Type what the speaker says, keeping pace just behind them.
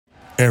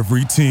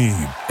Every team,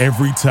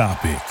 every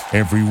topic,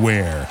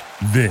 everywhere.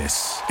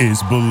 This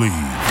is Believe.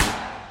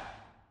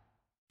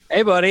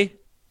 Hey, buddy.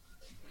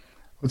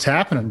 What's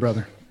happening,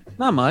 brother?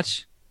 Not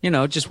much.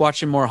 Just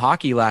watching more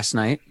hockey last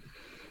night.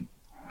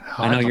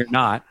 I know you're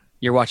not.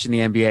 You're watching the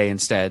NBA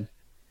instead.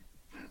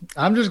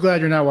 I'm just glad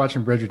you're not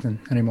watching Bridgerton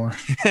anymore.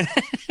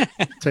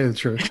 Tell you the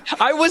truth.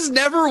 I was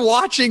never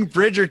watching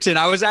Bridgerton.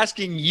 I was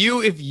asking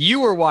you if you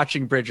were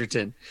watching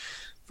Bridgerton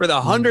for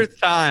the 100th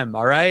time,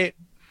 all right?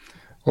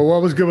 Well,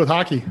 what was good with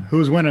hockey? Who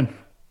was winning?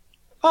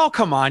 Oh,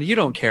 come on. You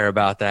don't care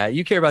about that.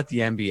 You care about the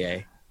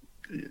NBA.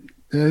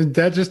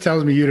 That just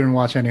tells me you didn't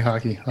watch any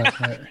hockey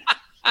last night.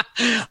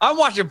 I'm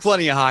watching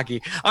plenty of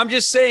hockey. I'm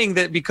just saying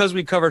that because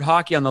we covered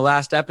hockey on the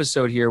last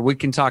episode here, we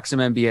can talk some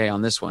NBA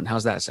on this one.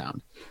 How's that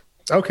sound?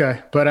 Okay,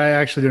 but I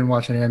actually didn't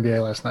watch any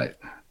NBA last night.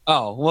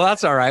 Oh, well,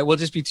 that's all right. We'll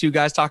just be two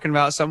guys talking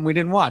about something we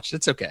didn't watch.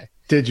 That's okay.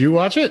 Did you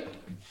watch it?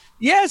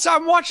 Yes,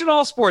 I'm watching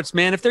all sports,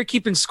 man. If they're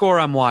keeping score,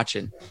 I'm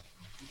watching.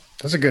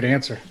 That's a good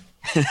answer.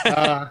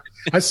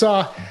 I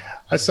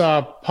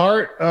saw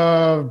part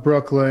of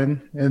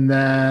Brooklyn, and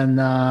then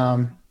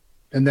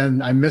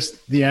I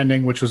missed the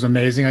ending, which was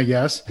amazing, I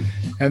guess.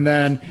 And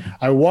then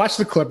I watched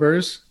the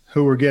Clippers,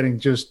 who were getting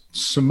just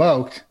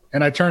smoked,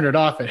 and I turned it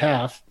off at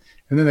half,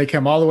 and then they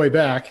came all the way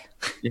back.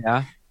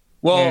 Yeah.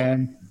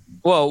 Well,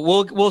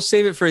 we'll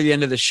save it for the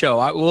end of the show.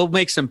 We'll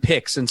make some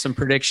picks and some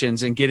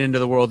predictions and get into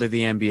the world of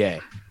the NBA.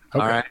 Okay.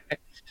 All right.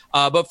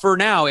 But for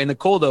now, in the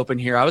cold open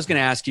here, I was going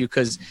to ask you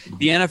because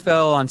the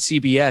NFL on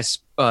CBS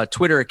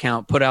Twitter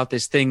account put out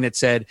this thing that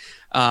said,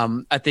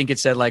 I think it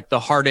said like the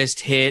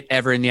hardest hit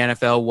ever in the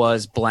NFL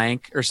was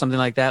blank or something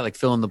like that, like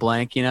fill in the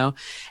blank,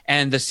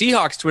 And the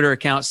Seahawks Twitter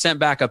account sent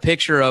back a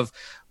picture of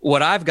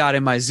what I've got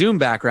in my Zoom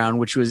background,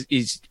 which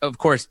is of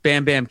course,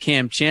 Bam Bam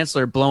Cam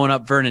Chancellor blowing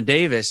up Vernon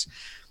Davis,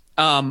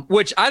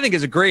 which I think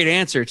is a great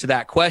answer to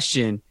that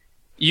question.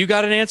 You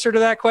got an answer to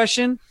that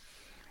question?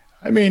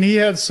 I mean, he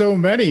had so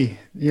many,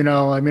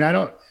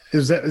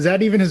 is that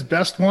even his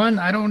best one?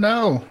 I don't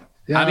know.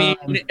 I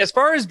mean, as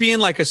far as being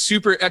like a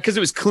super, because it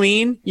was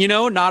clean,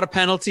 not a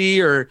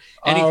penalty or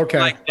anything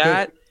like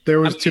that. There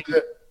was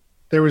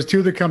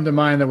two that come to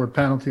mind that were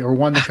penalty, or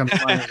one that comes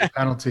to mind that was a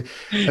penalty.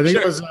 I think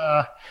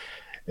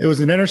it was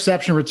an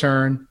interception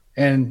return,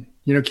 and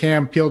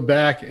Cam peeled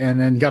back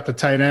and then got the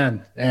tight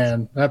end,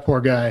 and that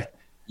poor guy had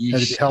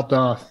to be helped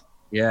off.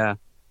 Yeah.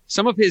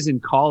 Some of his in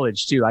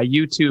college too. I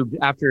YouTubed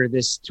after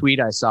this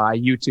tweet I saw. I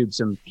YouTubed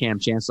some Cam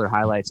Chancellor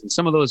highlights and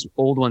some of those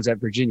old ones at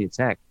Virginia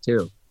Tech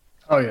too.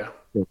 Oh yeah,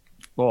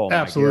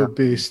 absolute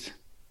beast.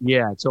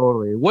 Yeah,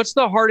 totally. What's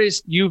the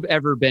hardest you've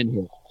ever been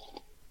hit?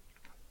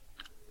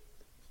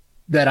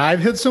 That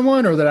I've hit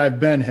someone, or that I've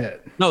been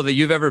hit? No, that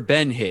you've ever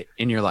been hit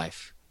in your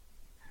life.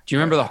 Do you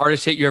remember the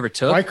hardest hit you ever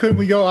took? Why couldn't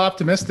we go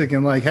optimistic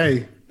and like,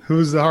 hey,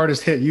 who's the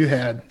hardest hit you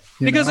had?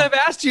 Because I've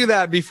asked you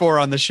that before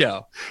on the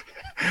show.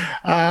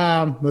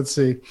 Let's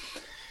see.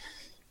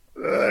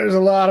 There's a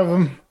lot of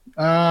them.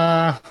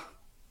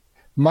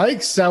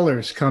 Mike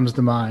Sellers comes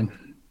to mind.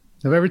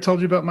 Have I ever told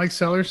you about Mike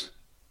Sellers?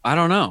 I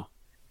don't know.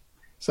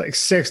 It's like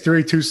 6'3",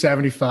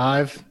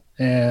 275,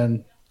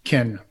 and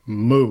can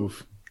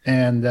move.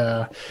 And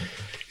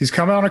he's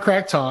coming on a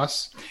crack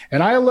toss.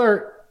 And I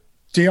alert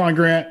Deion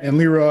Grant and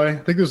Leroy. I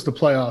think it was the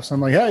playoffs.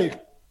 I'm like, hey,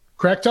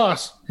 crack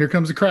toss. Here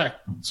comes the crack.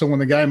 So when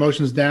the guy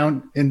motions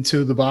down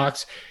into the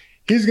box,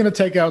 he's going to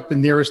take out the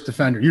nearest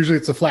defender. Usually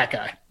it's a flat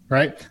guy,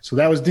 right? So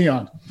that was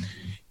Deion.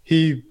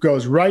 He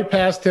goes right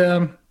past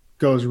him,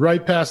 goes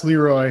right past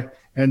Leroy,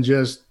 and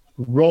just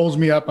rolls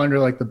me up under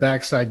like the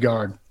backside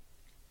guard.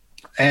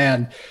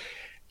 And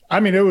I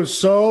mean, it was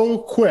so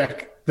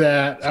quick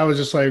that I was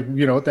just like,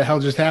 what the hell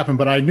just happened?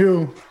 But I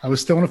knew I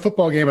was still in a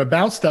football game. I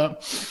bounced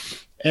up,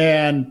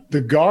 and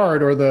the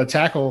guard or the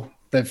tackle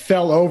that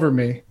fell over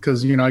me,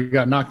 because, I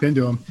got knocked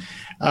into him,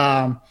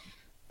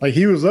 like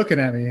he was looking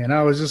at me, and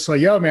I was just like,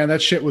 yo, man,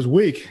 that shit was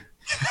weak.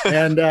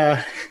 And,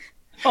 oh,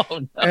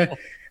 no. And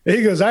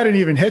he goes, I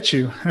didn't even hit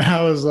you. And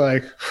I was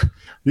like,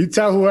 you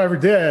tell whoever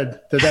did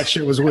that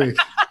shit was weak.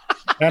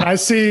 And I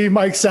see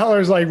Mike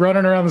Sellers like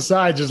running around the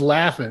side just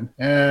laughing.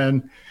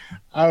 And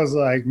I was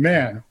like,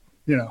 man,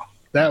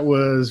 that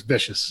was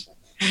vicious.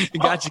 It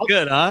got you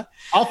good, huh?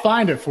 I'll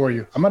find it for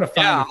you. I'm going to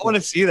find it. Yeah, I want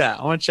to see that.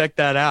 I want to check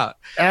that out.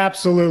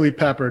 Absolutely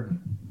peppered.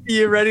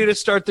 You ready to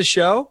start the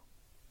show?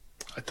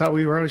 I thought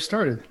we were already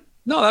started.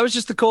 No, that was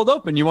just the cold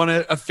open. You want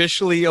to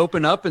officially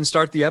open up and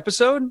start the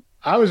episode?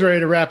 I was ready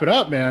to wrap it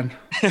up, man.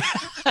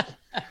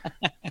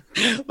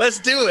 Let's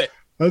do it.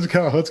 Let's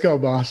go,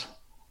 boss.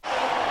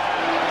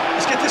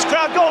 Let's get this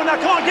crowd going now.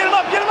 Come on, get him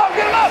up.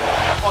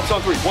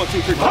 On three. 1,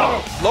 2, 3.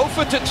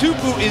 Lofa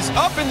Tatupu is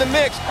up in the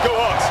mix. Go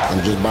Hawks.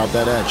 I'm just about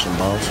that action,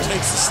 boss.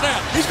 Takes the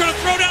snap. He's going to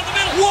throw down the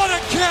middle. What a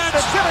catch.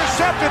 It's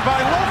intercepted by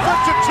Lofa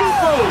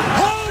Tatupu.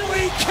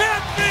 Holy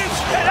catfish.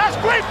 Hey, that's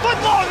great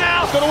football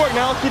now. It's going to work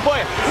now. Let's keep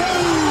playing.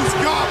 Who's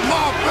got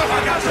my back? I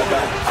got your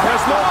back.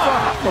 That's Lofa.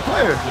 We're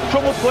playing.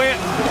 Trouble playing.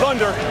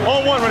 Thunder.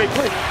 On one. Ready,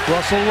 please.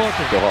 Russell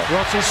looking. Go Hawks.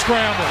 Russell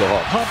scrambling. Go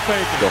Hawks. Pump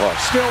faking. Go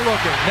Hawks. Still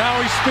looking. Now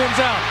he spins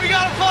out. We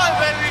got to fly,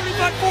 baby.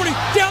 40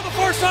 down the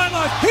far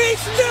sideline. He's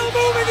still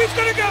moving.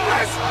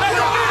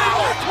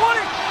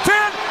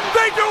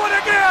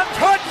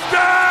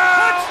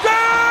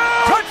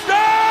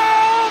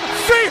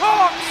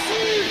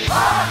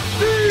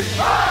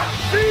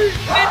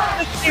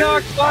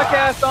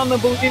 on the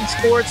Believe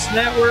Sports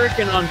Network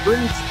and on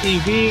Brinks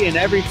TV and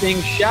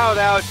everything. Shout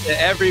out to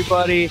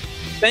everybody.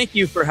 Thank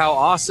you for how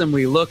awesome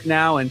we look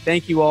now, and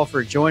thank you all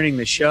for joining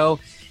the show.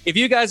 If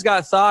you guys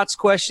got thoughts,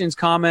 questions,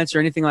 comments, or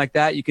anything like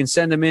that, you can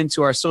send them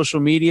into our social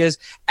medias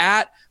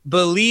at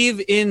Believe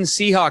in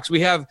Seahawks. We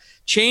have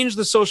changed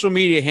the social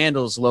media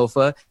handles,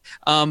 Lofa,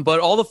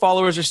 but all the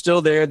followers are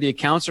still there. The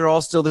accounts are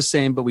all still the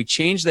same, but we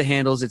changed the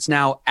handles. It's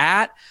now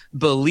at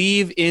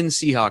Believe in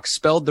Seahawks,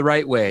 spelled the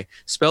right way,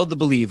 spelled the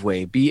Believe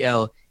way,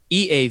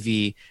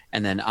 BLEAV,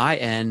 and then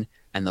IN,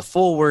 and the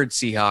full word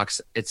Seahawks.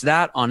 It's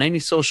that on any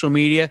social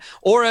media.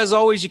 Or as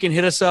always, you can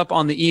hit us up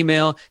on the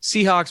email,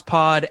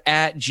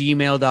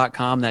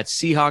 seahawkspod@gmail.com. That's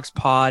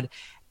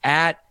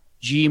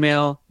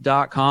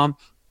seahawkspod@gmail.com.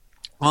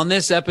 On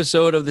this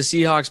episode of the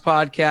Seahawks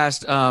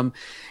podcast,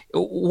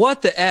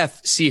 what the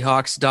F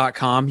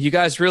Seahawks.com. You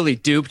guys really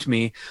duped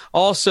me.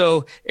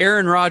 Also,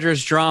 Aaron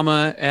Rodgers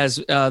drama as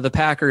the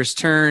Packers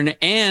turn.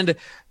 And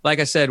like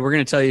I said, we're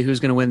going to tell you who's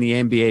going to win the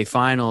NBA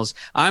Finals.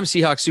 I'm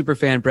Seahawks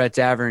superfan Brett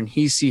Davern.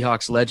 He's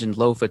Seahawks legend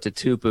Lofa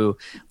Tatupu.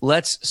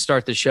 Let's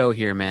start the show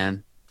here,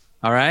 man.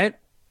 All right?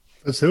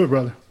 Let's do it,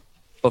 brother.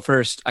 But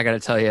first, I got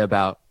to tell you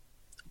about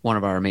one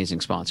of our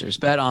amazing sponsors,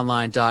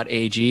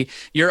 betonline.ag,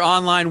 your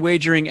online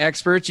wagering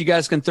experts. You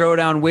guys can throw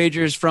down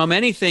wagers from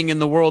anything in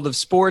the world of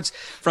sports,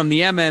 from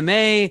the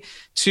MMA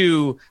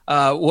to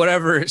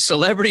whatever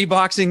celebrity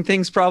boxing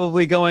thing's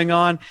probably going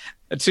on,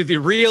 to the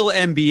real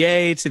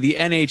NBA, to the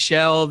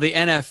NHL. The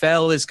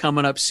NFL is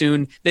coming up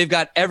soon. They've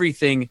got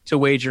everything to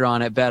wager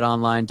on at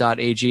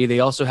betonline.ag. They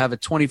also have a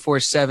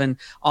 24/7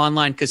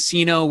 online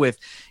casino with,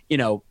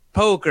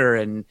 poker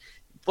and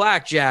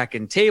blackjack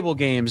and table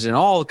games and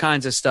all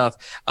kinds of stuff.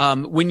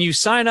 When you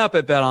sign up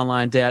at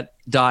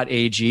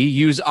betonline.ag,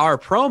 use our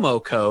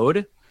promo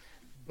code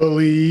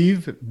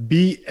Believe,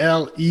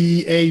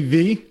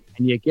 BLEAV,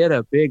 and you get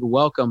a big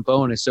welcome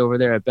bonus over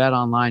there at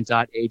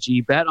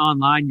betonline.ag.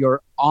 BetOnline,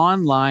 your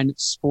online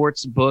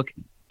sportsbook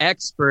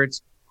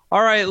experts.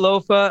 All right,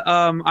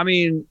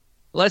 Lofa.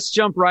 Let's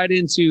jump right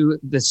into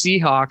the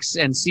Seahawks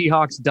and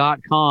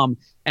Seahawks.com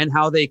and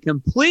how they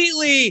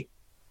completely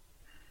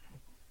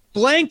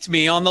blanked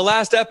me on the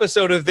last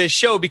episode of this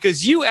show,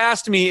 because you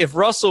asked me if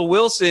Russell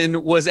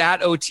Wilson was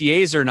at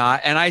OTAs or not.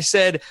 And I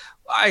said,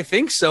 I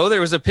think so. There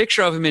was a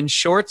picture of him in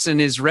shorts and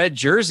his red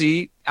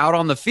jersey out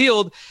on the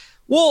field.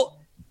 Well,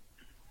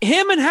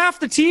 him and half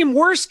the team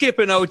were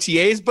skipping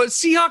OTAs, but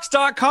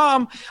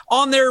Seahawks.com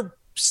on their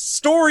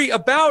story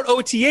about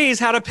OTAs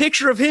had a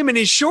picture of him in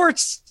his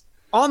shorts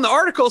on the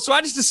article. So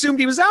I just assumed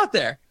he was out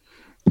there.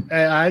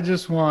 I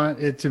just want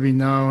it to be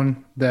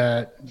known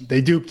that they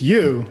duped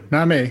you,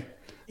 not me.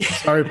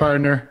 Sorry,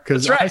 partner.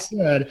 Because right.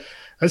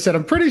 I said,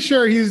 I'm pretty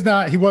sure he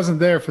wasn't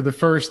there for the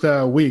first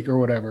week or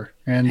whatever.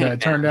 And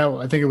it turned out,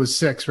 I think it was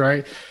 6,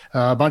 right?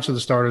 A bunch of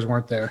the starters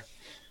weren't there.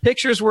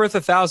 Picture's worth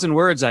 1,000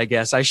 words, I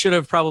guess. I should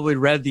have probably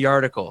read the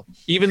article,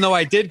 even though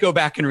I did go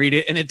back and read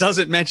it, and it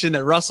doesn't mention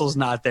that Russell's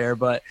not there.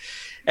 But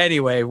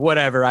anyway,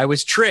 whatever. I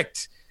was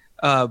tricked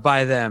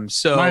by them.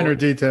 So minor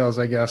details,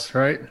 I guess,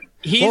 right?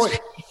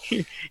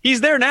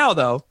 He's there now,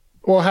 though.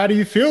 Well, how do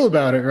you feel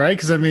about it, right?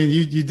 Because,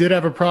 you did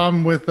have a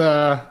problem with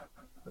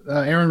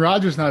Aaron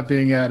Rodgers not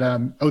being at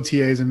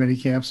OTAs and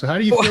minicamp. So how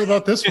do you feel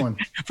about this one?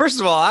 First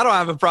of all, I don't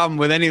have a problem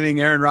with anything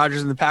Aaron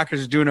Rodgers and the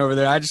Packers are doing over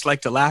there. I just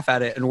like to laugh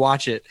at it and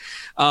watch it.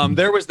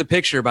 There was the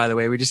picture, by the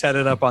way. We just had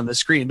it up on the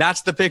screen.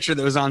 That's the picture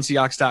that was on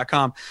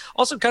Seahawks.com.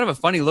 Also, kind of a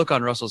funny look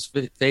on Russell's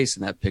face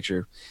in that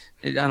picture.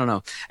 I don't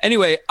know.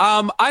 Anyway,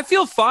 I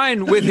feel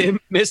fine with him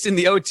missing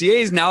the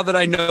OTAs now that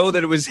I know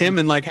that it was him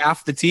and like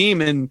half the team,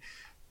 and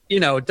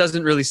it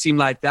doesn't really seem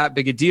like that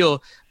big a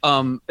deal,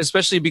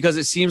 especially because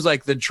it seems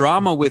like the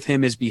drama with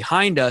him is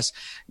behind us.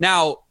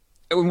 Now,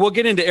 we'll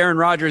get into Aaron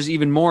Rodgers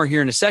even more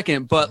here in a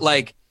second, but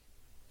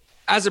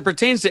as it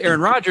pertains to Aaron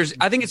Rodgers,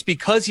 I think it's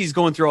because he's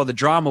going through all the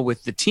drama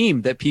with the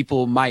team that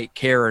people might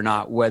care or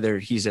not whether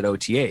he's at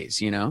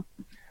OTAs,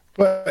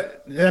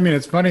 But,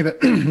 it's funny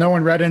that no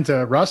one read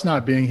into Russ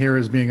not being here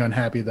as being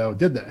unhappy, though,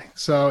 did they?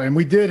 So, and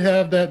we did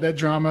have that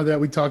drama that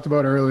we talked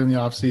about earlier in the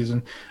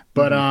offseason.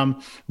 But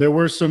there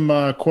were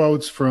some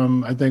quotes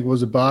from, I think,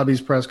 was it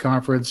Bobby's press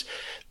conference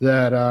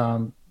that,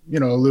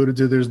 alluded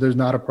to there's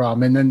not a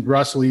problem. And then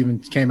Russell even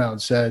came out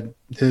and said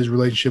his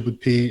relationship with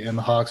Pete and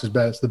the Hawks is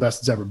the best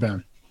it's ever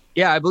been.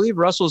 Yeah, I believe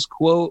Russell's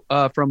quote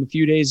from a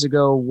few days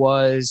ago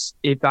was,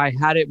 if I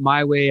had it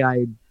my way,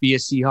 I'd be a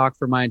Seahawk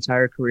for my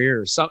entire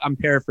career. I'm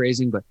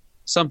paraphrasing, but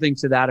something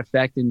to that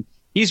effect. And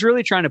he's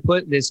really trying to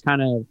put this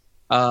kind of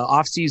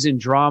off-season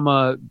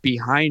drama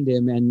behind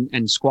him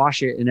and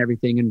squash it and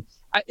everything. And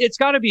it's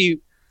got to be,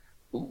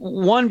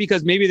 one,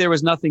 because maybe there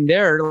was nothing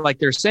there, like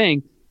they're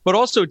saying, but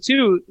also,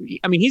 two,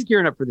 he's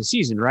gearing up for the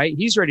season, right?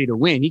 He's ready to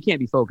win. He can't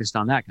be focused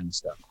on that kind of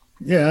stuff.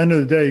 Yeah, end of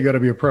the day, you got to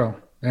be a pro.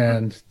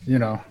 And,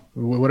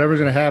 whatever's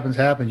going to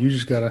happen. You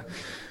just got to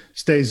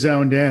stay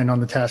zoned in on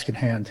the task at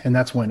hand, and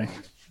that's winning.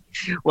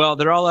 Well,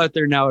 they're all out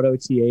there now at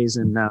OTAs,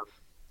 and,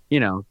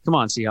 come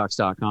on,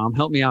 Seahawks.com.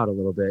 Help me out a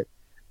little bit.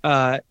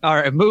 All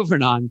right,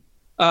 moving on.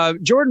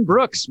 Jordan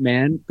Brooks,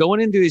 man, going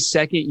into his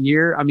second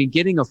year. I mean,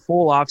 getting a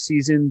full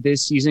offseason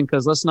this season,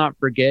 because let's not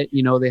forget,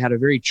 they had a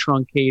very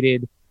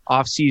truncated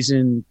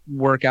offseason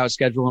workout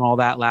schedule and all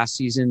that last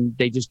season.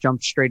 They just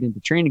jumped straight into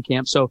training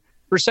camp. So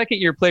for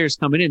second-year players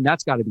coming in,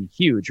 that's got to be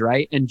huge,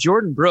 right? And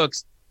Jordan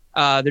Brooks,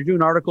 they're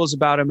doing articles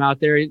about him out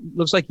there. It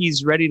looks like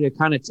he's ready to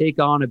kind of take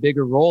on a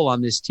bigger role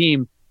on this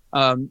team.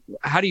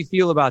 How do you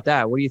feel about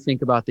that? What do you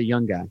think about the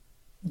young guy?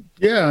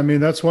 Yeah, I mean,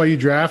 that's why you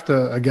draft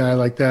a guy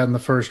like that in the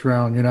first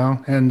round,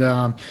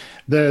 and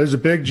there's a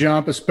big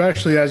jump,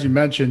 especially as you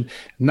mentioned,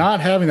 not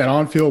having that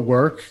on-field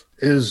work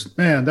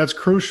that's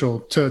crucial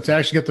to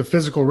actually get the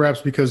physical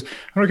reps, because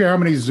I don't care how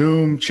many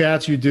Zoom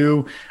chats you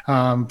do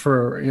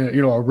for,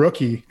 a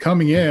rookie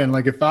coming in.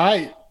 Like if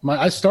I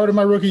started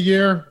my rookie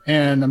year,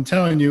 and I'm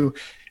telling you,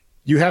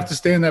 you have to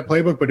stay in that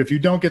playbook, but if you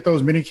don't get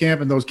those mini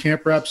camp and those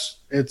camp reps,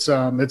 it's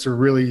a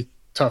really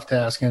tough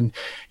task. And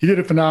he did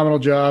a phenomenal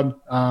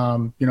job.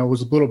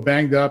 Was a little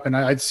banged up, and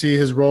I'd see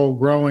his role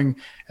growing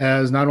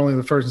as not only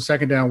the first and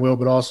second down will,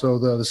 but also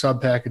the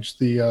sub package,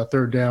 the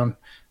third down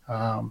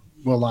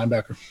will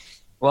linebacker.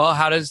 Well,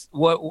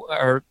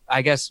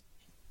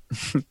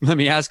 let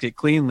me ask it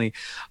cleanly.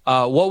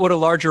 What would a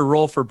larger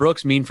role for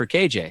Brooks mean for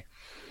KJ?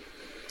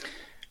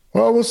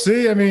 Well, we'll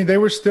see. I mean, they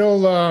were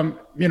still,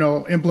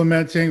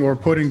 implementing or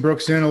putting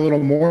Brooks in a little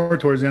more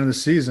towards the end of the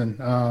season,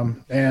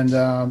 and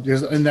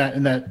in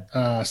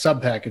that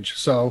sub package.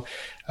 So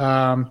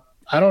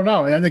I don't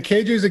know. And the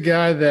KJ's a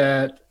guy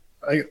that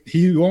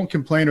he won't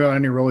complain about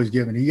any role he's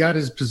given. He got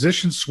his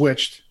position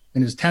switched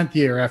in his 10th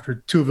year after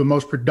two of the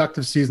most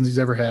productive seasons he's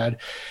ever had,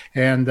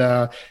 and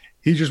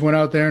he just went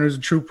out there and was a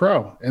true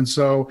pro. And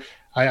so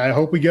I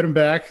hope we get him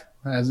back.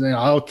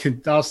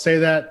 I'll say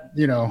that,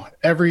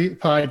 every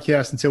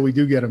podcast until we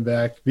do get him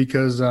back,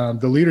 because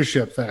the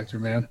leadership factor,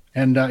 man.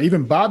 And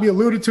even Bobby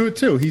alluded to it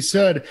too. He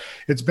said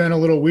it's been a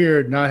little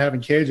weird not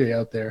having KJ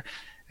out there,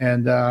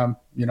 and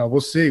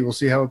we'll see. We'll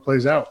see how it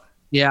plays out.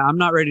 Yeah, I'm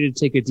not ready to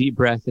take a deep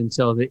breath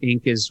until the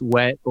ink is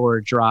wet or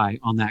dry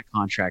on that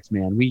contract,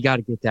 man. We got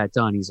to get that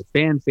done. He's a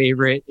fan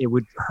favorite. It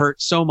would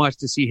hurt so much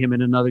to see him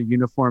in another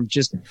uniform,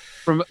 just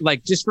from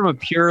a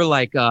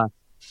pure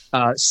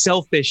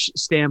selfish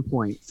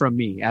standpoint from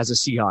me as a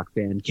Seahawk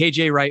fan.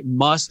 KJ Wright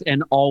must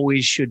and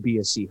always should be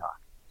a Seahawk.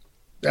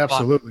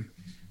 Absolutely.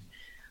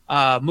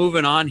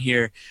 Moving on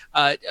here.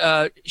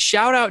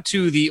 Shout out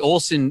to the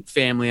Olsen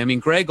family. I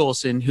mean, Greg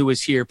Olsen, who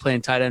was here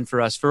playing tight end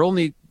for us for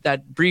only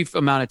that brief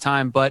amount of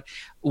time, but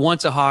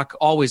once a Hawk,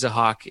 always a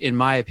Hawk, in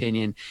my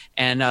opinion.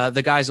 And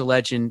the guy's a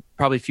legend,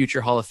 probably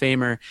future Hall of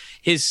Famer.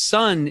 His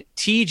son,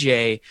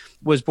 TJ,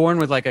 was born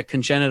with like a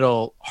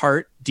congenital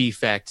heart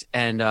defect,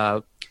 and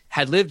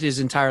had lived his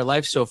entire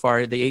life so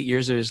far, the 8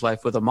 years of his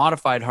life, with a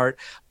modified heart.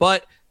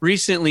 But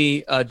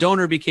recently, a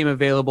donor became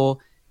available.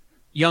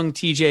 Young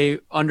TJ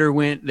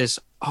underwent this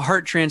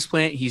heart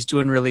transplant. He's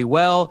doing really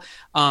well.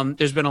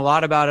 There's been a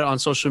lot about it on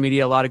social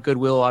media, a lot of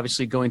goodwill,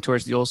 obviously, going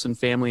towards the Olsen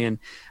family. And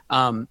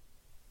I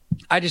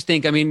just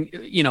think,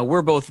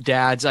 we're both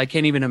dads. I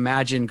can't even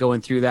imagine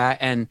going through that,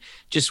 and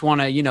just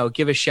want to,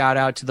 give a shout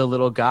out to the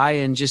little guy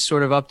and just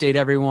sort of update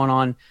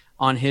everyone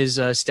on his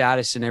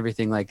status and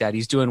everything like that.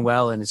 He's doing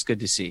well, and it's good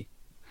to see.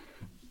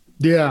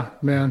 Yeah,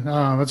 man.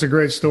 That's a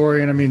great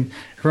story. And I mean,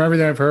 from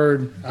everything I've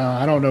heard,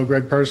 I don't know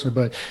Greg personally,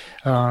 but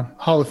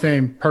Hall of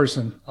Fame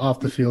person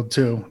off the field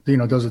too,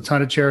 does a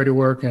ton of charity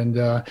work, and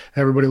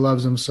everybody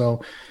loves him.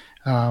 So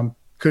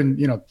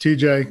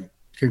TJ,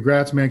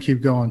 congrats, man.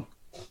 Keep going.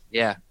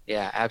 Yeah,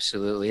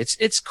 absolutely.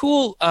 It's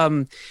cool.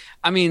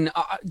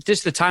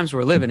 Just the times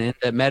we're living in,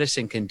 that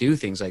medicine can do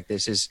things like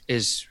this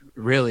is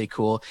really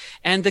cool.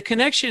 And the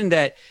connection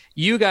that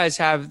you guys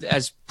have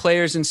as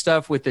players and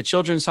stuff with the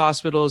children's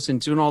hospitals and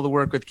doing all the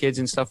work with kids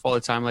and stuff all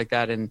the time like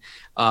that. And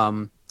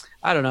I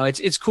don't know,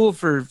 it's cool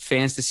for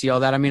fans to see all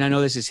that. I mean, I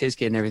know this is his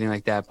kid and everything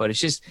like that, but it's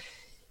just,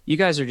 you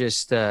guys are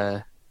just,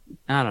 I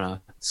don't know.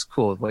 It's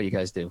cool what you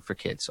guys do for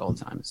kids all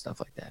the time and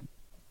stuff like that.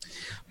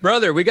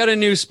 Brother, we got a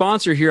new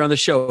sponsor here on the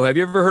show. Have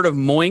you ever heard of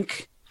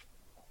Moink?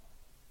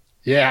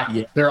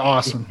 Yeah, they're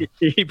awesome.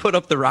 He put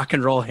up the rock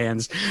and roll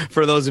hands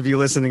for those of you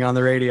listening on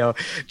the radio.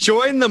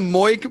 Join the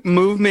Moink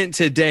movement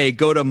today.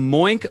 Go to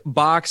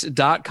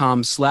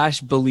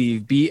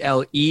moinkbox.com/believe,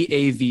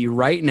 BLEAV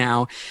right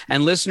now.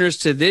 And listeners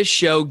to this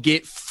show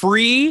get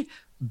free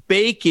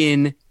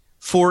bacon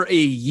for a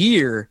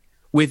year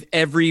with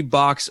every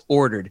box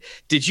ordered.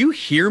 Did you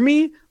hear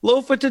me,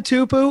 Lofa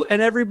Tatupu,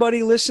 and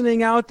everybody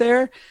listening out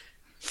there?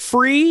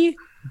 Free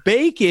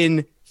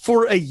bacon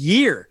for a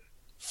year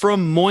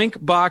from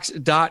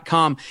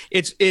moinkbox.com.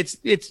 It's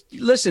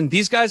listen,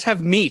 these guys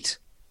have meat.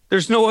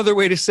 There's no other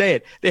way to say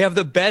it. They have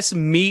the best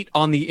meat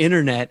on the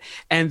internet,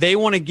 and they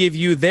want to give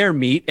you their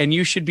meat, and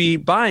you should be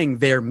buying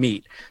their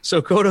meat.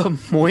 So go to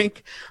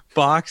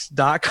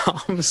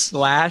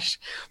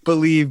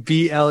moinkbox.com/believe,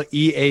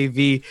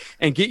 BLEAV,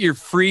 and get your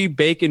free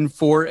bacon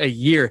for a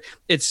year.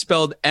 It's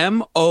spelled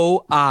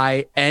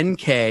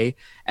MOINK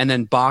and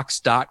then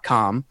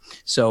box.com.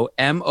 So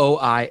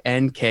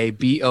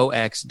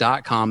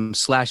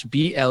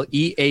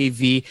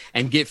MOINKBOX.com/BLEAV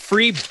and get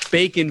free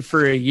bacon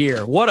for a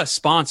year. What a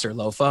sponsor,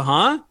 Lofa,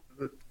 huh?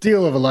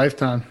 Deal of a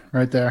lifetime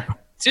right there.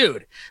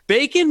 Dude,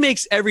 bacon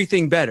makes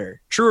everything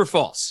better. True or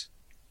false?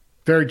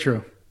 Very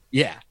true.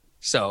 Yeah.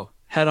 So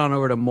head on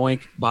over to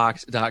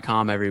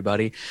moinkbox.com,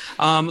 everybody.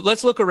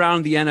 Let's look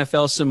around the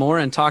NFL some more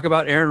and talk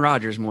about Aaron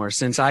Rodgers more,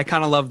 since I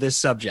kind of love this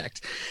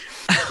subject.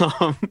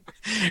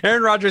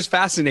 Aaron Rodgers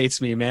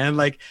fascinates me, man.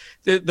 Like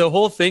the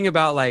whole thing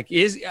about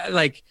he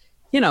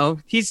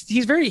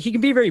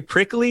can be very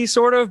prickly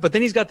sort of, but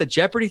then he's got the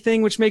Jeopardy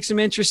thing, which makes him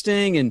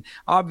interesting. And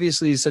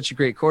obviously he's such a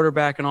great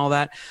quarterback and all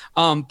that.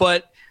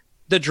 But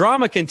the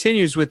drama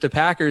continues with the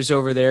Packers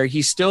over there.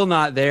 He's still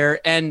not there.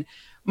 And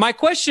my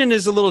question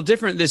is a little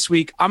different this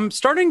week. I'm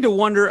starting to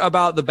wonder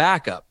about the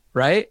backup,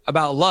 right?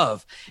 About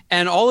Love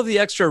and all of the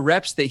extra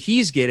reps that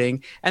he's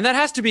getting. And that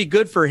has to be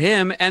good for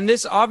him. And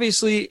this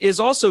obviously is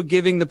also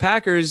giving the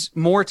Packers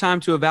more time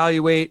to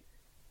evaluate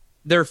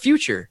their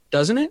future,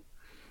 doesn't it?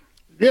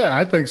 Yeah,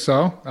 I think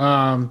so.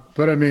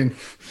 But I mean,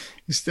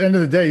 at the end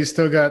of the day, you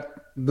still got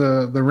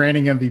the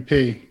reigning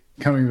MVP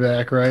coming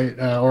back, right?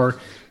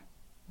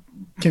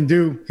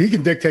 He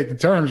can dictate the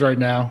terms right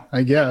now,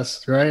 I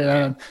guess,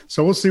 right?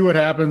 So we'll see what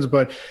happens,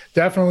 but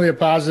definitely a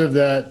positive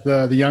that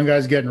the young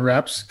guy's getting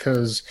reps,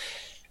 because,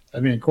 I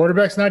mean,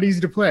 quarterback's not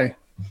easy to play.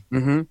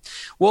 Mm-hmm.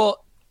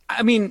 Well,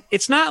 I mean,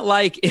 it's not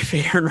like if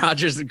Aaron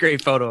Rodgers, a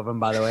great photo of him,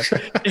 by the way,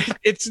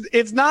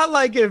 it's not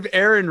like if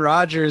Aaron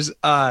Rodgers,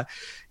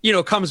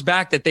 comes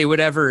back that they would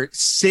ever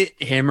sit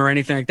him or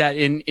anything like that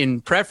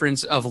in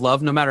preference of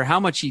Love, no matter how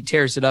much he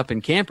tears it up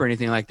in camp or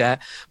anything like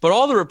that. But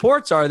all the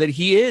reports are that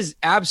he is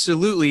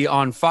absolutely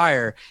on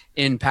fire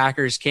in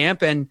Packers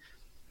camp. And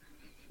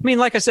I mean,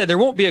 like I said, there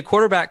won't be a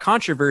quarterback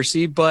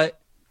controversy, but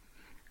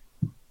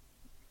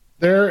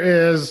there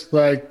is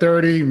like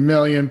 30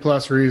 million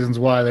plus reasons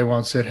why they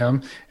won't sit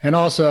him. And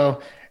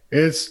also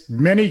it's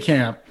mini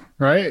camp,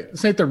 right?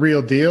 This ain't the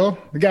real deal.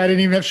 The guy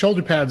didn't even have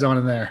shoulder pads on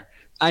in there.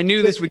 I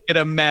knew this would get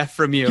a meh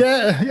from you.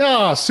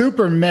 Yeah,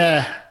 super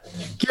meh.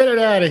 Get it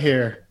out of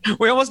here.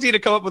 We almost need to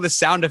come up with a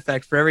sound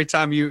effect for every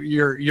time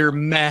you're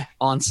meh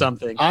on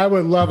something. I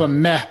would love a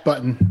meh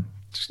button.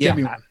 Just give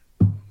me one.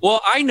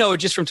 Well, I know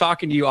just from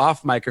talking to you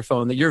off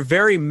microphone that you're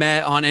very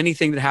meh on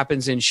anything that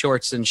happens in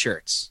shorts and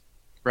shirts,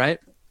 right?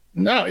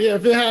 No, yeah.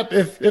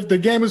 If the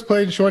game was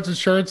played in shorts and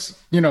shirts,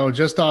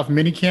 just off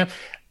minicamp,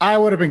 I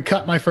would have been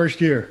cut my first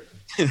year.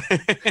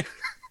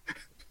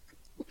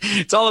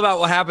 It's all about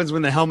what happens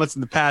when the helmets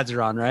and the pads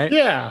are on, right?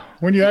 Yeah.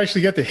 When you actually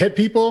get to hit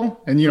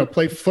people and,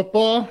 play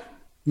football.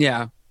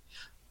 Yeah.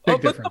 Big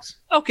difference.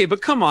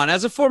 But come on.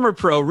 As a former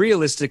pro,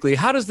 realistically,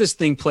 how does this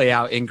thing play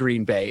out in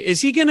Green Bay?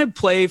 Is he going to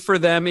play for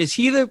them? Is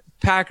he the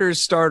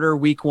Packers starter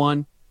week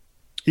 1?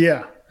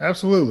 Yeah,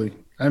 absolutely.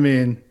 I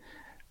mean,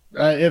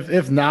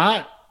 if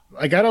not,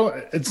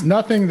 it's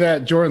nothing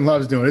that Jordan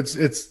Love's doing.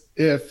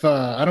 If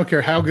I don't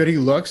care how good he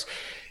looks,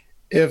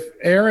 if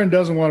Aaron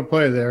doesn't want to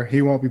play there,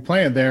 he won't be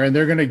playing there, and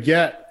they're going to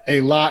get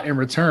a lot in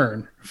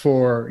return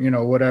for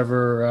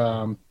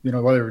whatever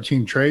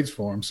team trades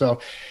for him. So,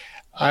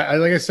 I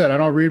like I said, I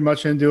don't read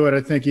much into it.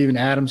 I think even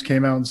Adams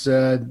came out and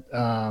said,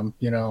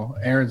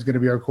 Aaron's going to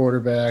be our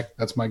quarterback.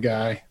 That's my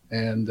guy,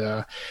 and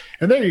there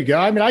you go.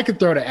 I mean, I could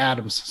throw to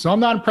Adams, so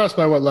I'm not impressed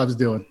by what Love's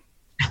doing.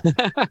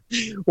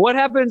 What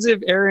happens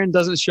if Aaron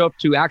doesn't show up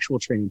to actual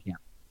training camp?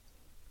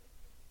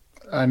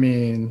 I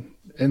mean,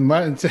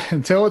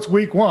 until it's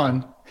week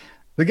 1,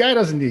 the guy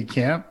doesn't need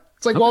camp.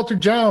 It's like Walter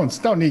Jones.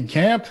 Don't need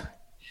camp.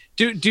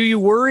 Do you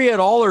worry at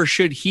all, or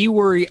should he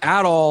worry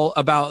at all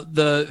about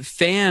the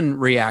fan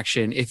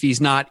reaction if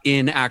he's not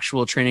in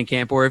actual training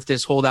camp, or if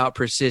this holdout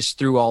persists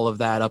through all of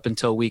that up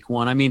until week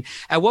 1? I mean,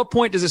 at what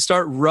point does it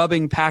start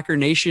rubbing Packer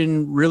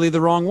Nation really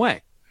the wrong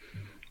way?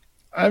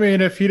 I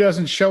mean, if he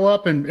doesn't show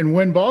up and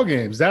win ball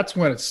games, that's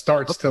when it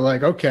starts to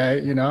okay,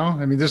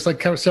 I mean, just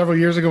like several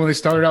years ago when they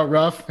started out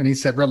rough and he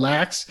said,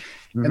 relax,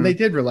 and they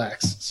did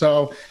relax.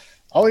 So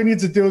all he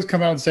needs to do is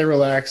come out and say,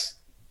 relax.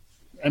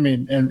 I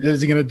mean, and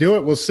is he going to do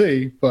it? We'll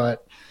see,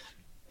 but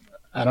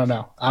I don't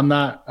know. I'm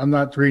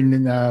not reading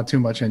too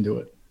much into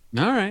it.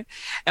 All right.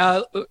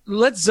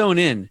 Let's zone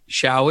in,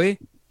 shall we?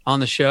 On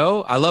the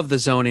show. I love the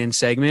zone in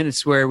segment.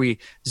 It's where we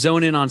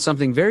zone in on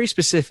something very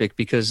specific,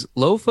 because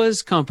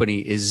Lofa's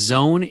company is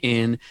Zone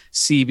In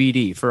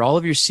CBD. For all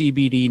of your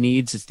CBD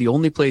needs, it's the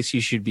only place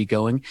you should be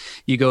going.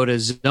 You go to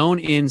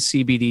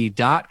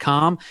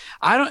zoneincbd.com.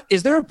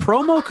 Is there a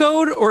promo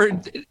code or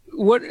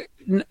what?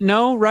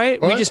 No,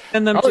 right? What? We just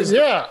send them to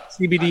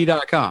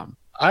CBD.com.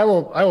 I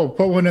will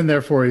put one in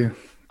there for you.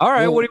 All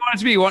right. What do you want it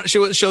to be?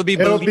 Shall it be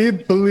It'll be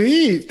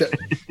believed.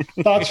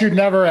 Thought you'd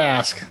never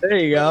ask. There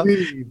you go.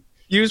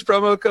 Use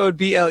promo code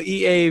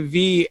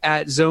BLEAV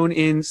at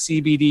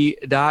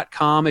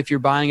zoneincbd.com if you're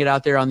buying it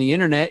out there on the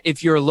internet.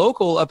 If you're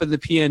local up in the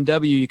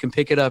PNW, you can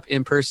pick it up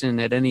in person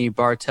at any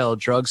Bartell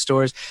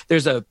drugstores.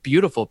 There's a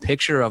beautiful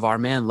picture of our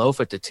man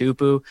Lofa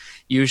Tatupu,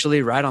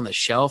 usually right on the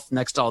shelf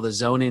next to all the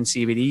Zone In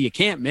CBD. You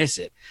can't miss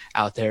it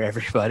out there,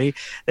 everybody.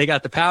 They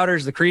got the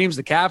powders, the creams,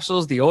 the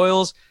capsules, the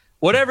oils,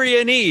 whatever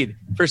you need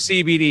for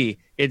CBD.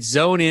 It's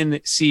Zone In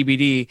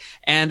CBD.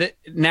 And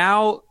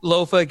now,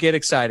 Lofa, get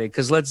excited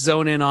because let's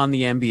zone in on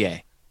the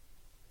NBA.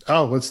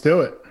 Oh, let's do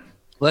it.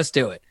 Let's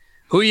do it.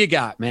 Who you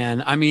got,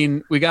 man? I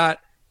mean, we got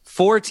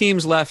 4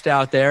 teams left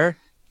out there.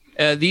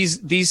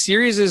 These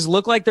series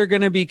look like they're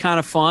going to be kind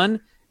of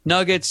fun.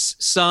 Nuggets,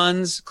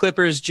 Suns,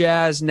 Clippers,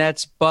 Jazz,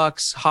 Nets,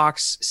 Bucks,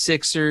 Hawks,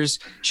 Sixers.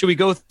 Should we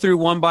go through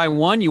one by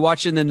one? You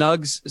watching the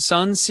Nugs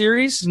Suns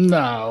series?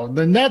 No,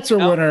 the Nets are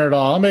winning it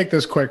all. I'll make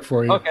this quick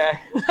for you. Okay.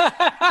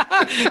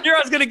 I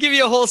was going to give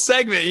you a whole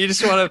segment. You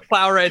just want to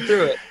plow right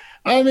through it.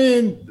 I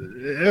mean,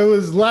 it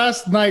was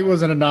last night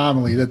was an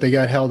anomaly that they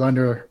got held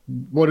under.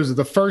 What is it?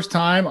 The first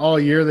time all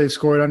year they've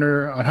scored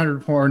under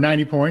 100 or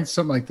 90 points,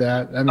 something like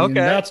that. I mean,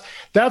 that's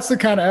the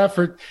kind of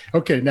effort.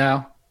 Okay,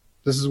 now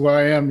this is where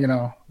I am. You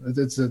know,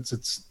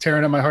 it's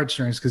tearing at my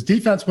heartstrings because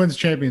defense wins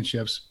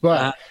championships.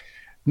 But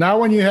now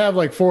when you have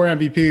like 4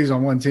 MVPs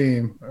on one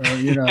team,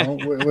 you know,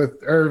 with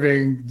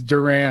Irving,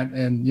 Durant,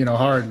 and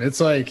Harden, it's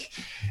like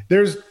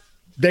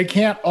they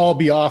can't all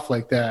be off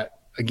like that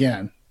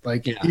again.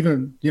 Like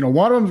even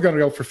one of them's going to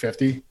go for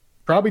 50.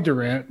 Probably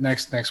Durant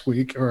next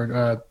week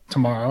or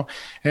tomorrow,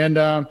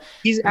 and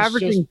he's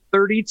averaging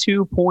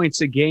 32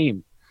 points a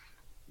game.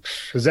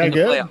 Is that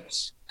good?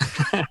 Playoffs.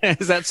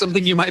 Is that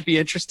something you might be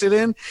interested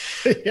in?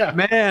 Yeah.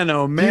 Man,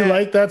 oh man. Do you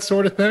like that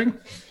sort of thing?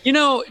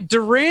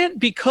 Durant,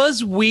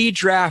 because we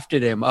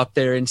drafted him up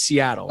there in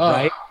Seattle,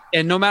 right?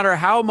 And no matter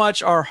how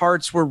much our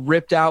hearts were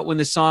ripped out when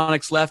the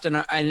Sonics left,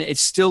 and it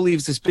still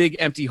leaves this big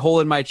empty hole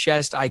in my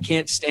chest, I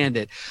can't stand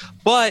it.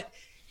 But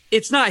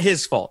it's not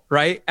his fault,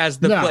 right? As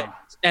the player.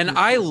 And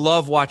I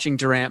love watching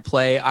Durant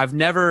play. I've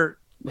never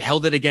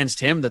held it against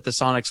him that the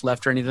Sonics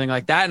left or anything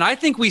like that. And I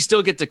think we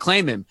still get to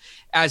claim him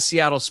as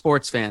Seattle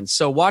sports fans.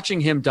 So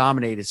watching him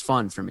dominate is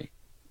fun for me.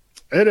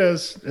 It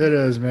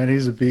is, man.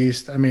 He's a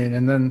beast. I mean,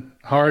 and then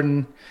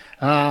Harden,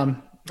 I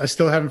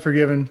still haven't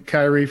forgiven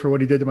Kyrie for what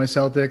he did to my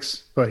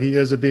Celtics, but he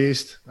is a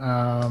beast.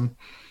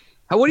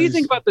 What do you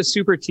think about the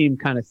super team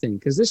kind of thing?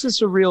 Because this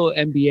is a real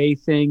NBA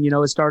thing.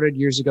 It started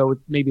years ago with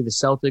maybe the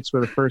Celtics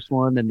were the first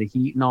one, then the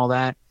Heat and all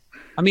that.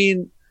 I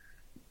mean,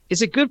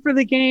 is it good for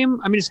the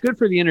game? I mean, it's good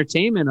for the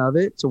entertainment of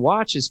it. To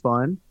watch is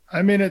fun.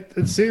 I mean,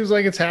 it seems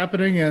like it's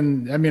happening.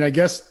 And I mean, I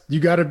guess you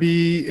got to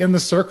be in the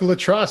circle of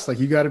trust. Like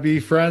you got to be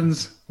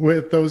friends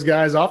with those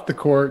guys off the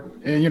court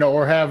and,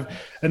 or have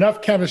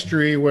enough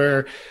chemistry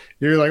where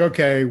you're like,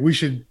 okay, we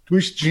should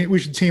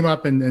team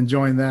up and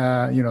join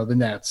the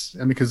Nets. I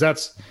mean, because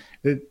that's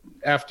it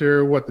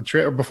after the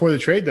trade or before the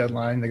trade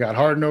deadline, they got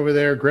Harden over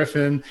there,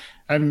 Griffin.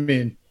 I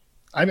mean,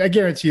 I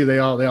guarantee you they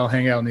all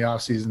hang out in the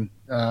off season.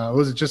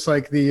 Was it just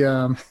like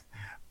the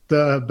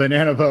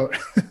banana boat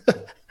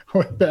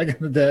back in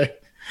the day?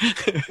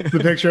 The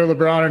picture of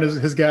LeBron and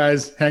his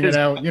guys hanging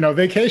out,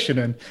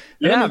 vacationing.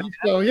 Yeah.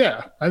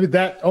 I mean,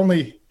 that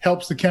only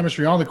helps the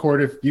chemistry on the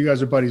court if you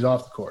guys are buddies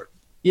off the court.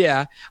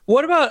 Yeah.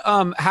 What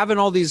about having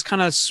all these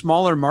kind of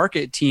smaller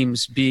market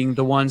teams being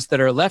the ones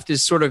that are left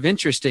is sort of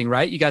interesting,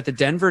 right? You got the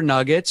Denver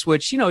Nuggets,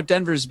 which,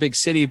 Denver's a big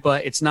city,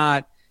 but it's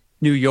not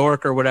New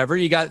York or whatever.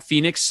 You got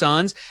Phoenix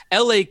Suns,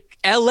 LA,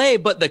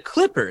 but the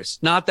Clippers,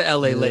 not the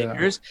LA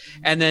Lakers.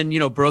 And then,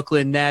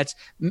 Brooklyn Nets,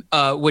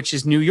 which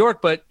is New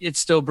York, but it's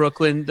still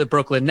Brooklyn, the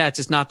Brooklyn Nets.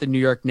 It's not the New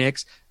York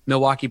Knicks,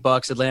 Milwaukee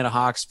Bucks, Atlanta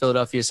Hawks,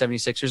 Philadelphia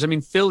 76ers. I mean,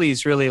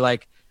 Philly's really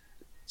like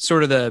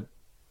sort of the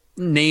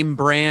name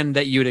brand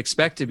that you would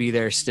expect to be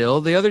there still.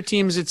 The other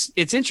teams,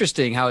 it's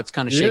interesting how it's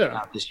kind of shaken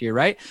out this year,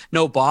 right?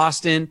 No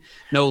Boston,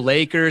 no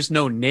Lakers,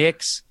 no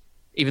Knicks,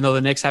 even though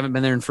the Knicks haven't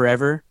been there in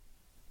forever.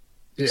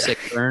 Yeah. Sick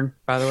burn,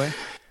 by the way.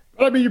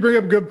 But I mean, you bring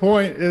up a good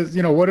point is,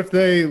 what if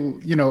they,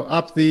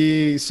 up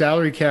the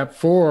salary cap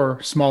for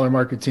smaller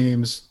market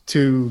teams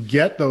to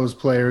get those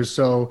players?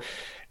 So,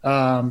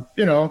 I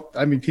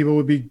mean, people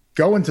would be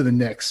going to the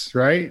Knicks,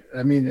 right?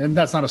 I mean, and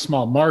that's not a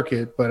small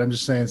market, but I'm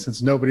just saying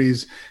since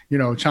nobody's,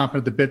 chomping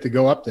at the bit to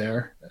go up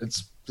there,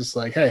 it's just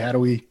like, hey, how do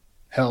we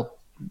help,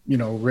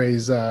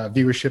 raise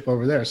viewership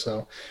over there?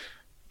 So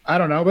I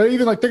don't know. But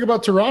even think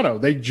about Toronto.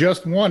 They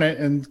just won it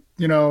and,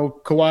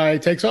 Kawhi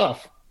takes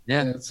off.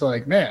 Yeah. And it's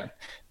like, man,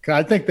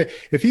 I think that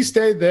if he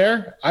stayed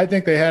there, I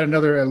think they had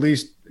another at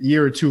least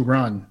year or two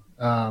run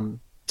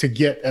to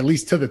get at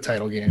least to the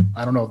title game.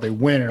 I don't know if they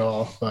win it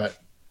all, but.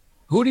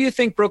 Who do you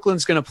think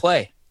Brooklyn's going to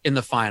play in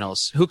the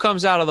finals? Who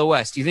comes out of the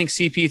West? Do you think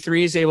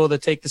CP3 is able to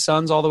take the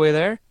Suns all the way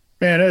there?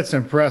 Man, it's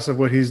impressive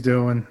what he's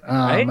doing.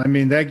 Right? I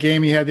mean, that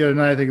game he had the other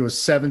night, I think it was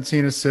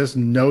 17 assists,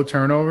 no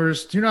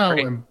turnovers. Do you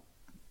know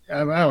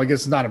how, I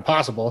guess it's not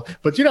impossible,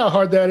 but do you know how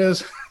hard that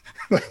is?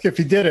 Like if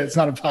he did it, it's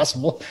not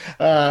impossible.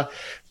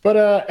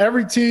 But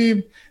every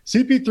team,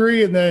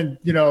 CP3, and then,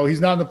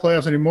 he's not in the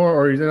playoffs anymore,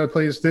 or he's in the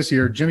playoffs this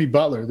year, Jimmy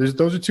Butler.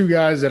 Those are two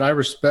guys that I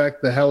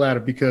respect the hell out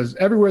of, because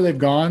everywhere they've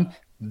gone,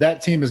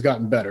 that team has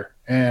gotten better.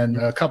 And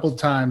a couple of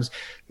times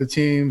the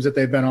teams that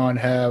they've been on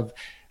have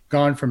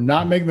gone from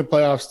not making the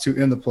playoffs to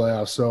in the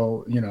playoffs.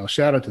 So,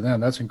 shout out to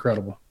them. That's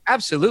incredible.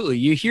 Absolutely.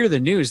 You hear the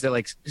news that,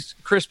 like,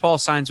 Chris Paul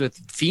signs with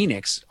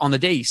Phoenix. On the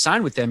day he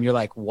signed with them, you're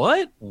like,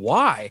 what?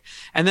 Why?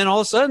 And then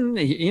all of a sudden,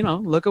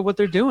 look at what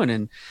they're doing.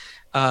 And,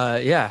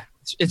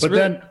 it's but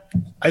then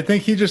I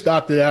think he just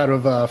opted out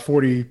of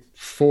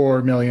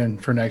 $44 million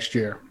for next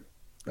year.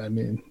 I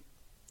mean,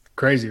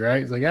 crazy,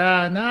 right? He's like,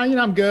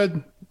 I'm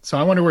good. So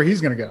I wonder where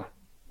he's going to go.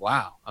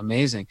 Wow,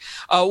 amazing.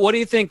 What do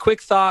you think?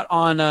 Quick thought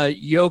on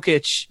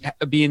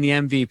Jokic being the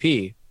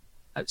MVP.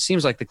 It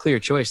seems like the clear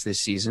choice this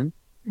season.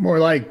 More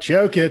like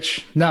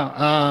Jokic. No,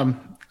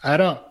 I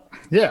don't.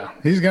 Yeah,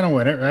 he's going to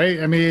win it,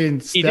 right? I mean,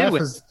 he did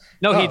win.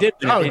 He did.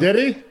 Oh, did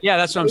he? Yeah,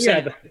 that's what I'm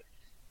saying.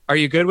 Are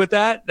you good with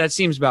that? That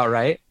seems about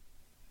right.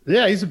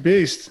 Yeah, he's a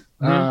beast.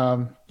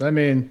 Mm-hmm. I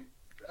mean,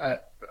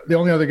 the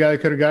only other guy that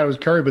could have got it was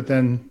Curry, but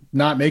then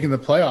not making the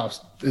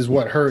playoffs is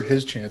what hurt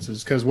his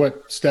chances, because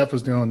what Steph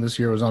was doing this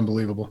year was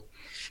unbelievable.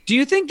 Do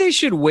you think they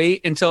should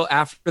wait until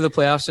after the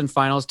playoffs and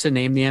finals to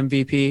name the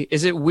MVP?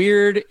 Is it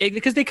weird?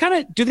 Because they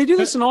do they do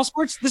this in all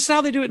sports? This is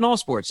how they do it in all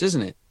sports,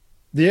 isn't it?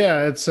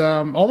 Yeah, it's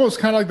almost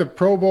kind of like the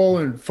Pro Bowl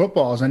in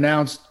football is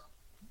announced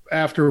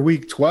after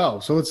week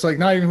 12. So it's like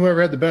not even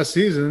whoever had the best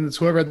season, it's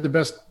whoever had the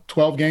best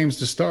 12 games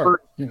to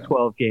start.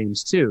 12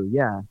 games too,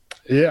 yeah.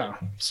 Yeah.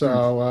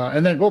 So,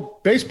 and then,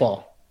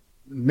 baseball,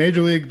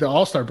 Major League, the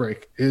All-Star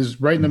break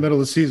is right in the middle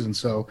of the season.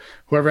 So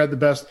whoever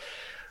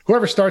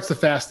starts the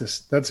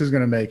fastest, that's who's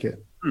going to make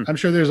it. I'm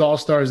sure there's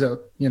All-Stars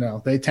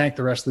that, they tank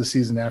the rest of the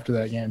season after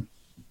that game.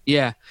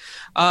 Yeah.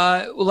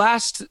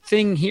 Last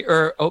thing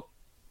here,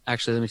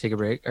 actually, let me take a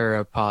break or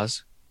a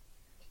pause.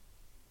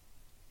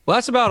 Well,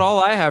 that's about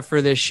all I have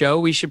for this show.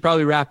 We should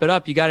probably wrap it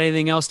up. You got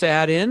anything else to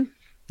add in?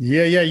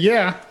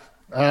 Yeah.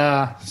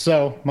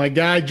 So my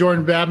guy,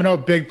 Jordan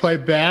Babineau, Big Play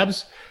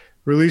Babs,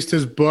 released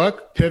his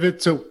book, Pivot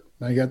to –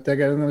 I got that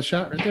guy another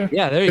shot right there.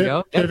 Yeah, there you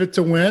go. Pivot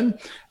to Win.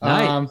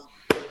 Nice.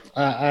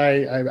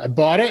 I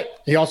bought it.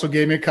 He also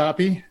gave me a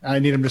copy. I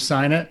need him to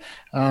sign it.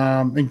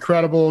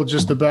 Incredible,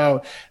 just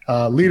about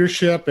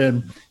leadership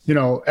and,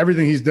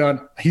 everything he's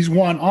done. He's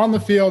won on the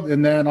field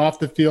and then off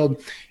the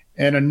field.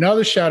 And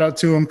another shout out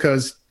to him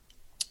because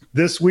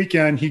this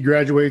weekend he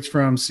graduates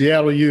from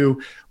Seattle U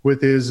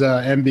with his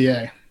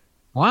MBA.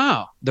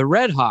 Wow. The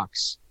Red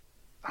Hawks.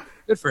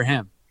 Good for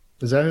him.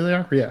 Is that who they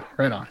are? Yeah,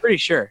 right on. Pretty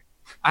sure.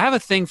 I have a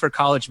thing for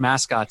college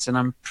mascots, and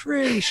I'm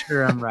pretty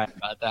sure I'm right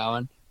about that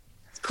one.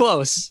 It's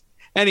close.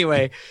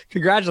 Anyway,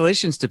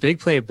 congratulations to Big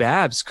Play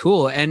Babs.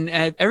 Cool. And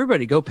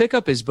everybody, go pick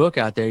up his book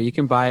out there. You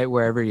can buy it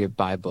wherever you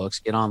buy books,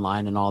 get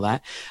online and all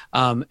that.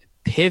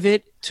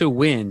 Pivot to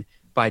Win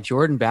by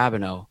Jordan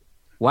Babineau.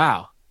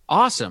 Wow.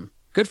 Awesome.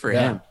 Good for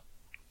him.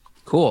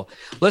 Cool.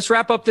 Let's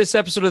wrap up this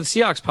episode of the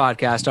Seahawks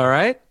podcast, all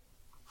right?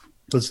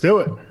 Let's do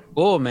it.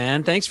 Cool,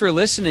 man. Thanks for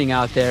listening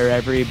out there,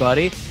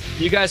 everybody.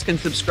 You guys can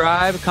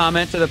subscribe,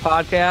 comment to the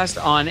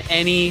podcast on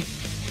any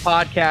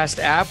podcast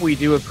app. We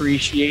do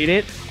appreciate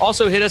it.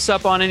 Also, hit us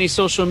up on any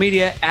social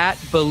media at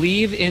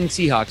Believe in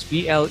Seahawks,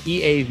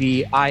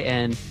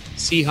 BLEAVIN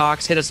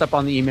Seahawks. Hit us up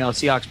on the email,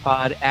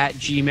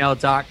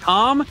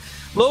 seahawkspod@gmail.com.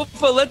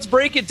 Lofa, let's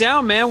break it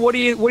down, man. What do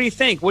you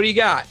think? What do you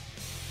got?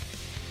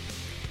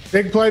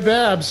 Big Play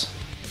Babs.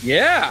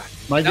 Yeah.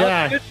 My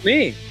guy. Good to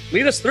me.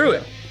 Lead us through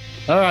it.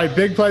 All right,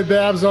 Big Play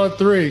Babs on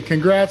 3.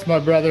 Congrats, my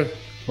brother.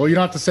 Well, you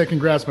don't have to say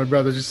congrats, my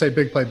brother. Just say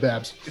Big Play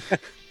Babs.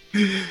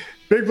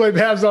 Big Play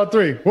Babs on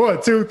 3.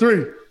 1, 2,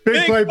 3.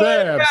 Big Play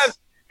Babs.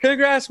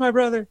 Congrats, my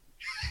brother.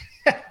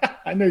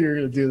 I knew you were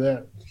going to do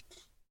that.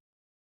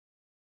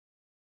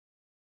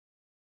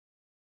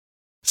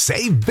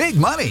 Save big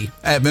money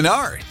at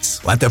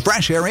Menards. Let the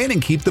fresh air in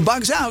and keep the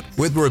bugs out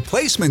with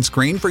replacement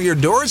screen for your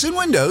doors and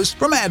windows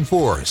from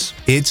AdForce.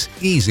 It's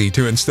easy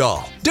to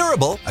install,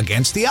 durable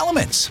against the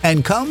elements,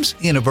 and comes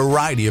in a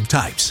variety of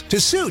types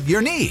to suit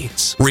your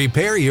needs.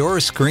 Repair your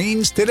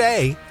screens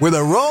today with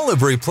a roll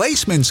of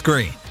replacement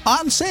screen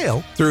on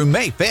sale through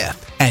May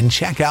 5th. And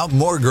check out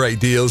more great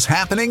deals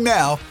happening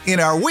now in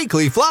our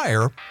weekly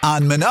flyer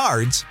on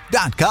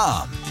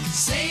Menards.com.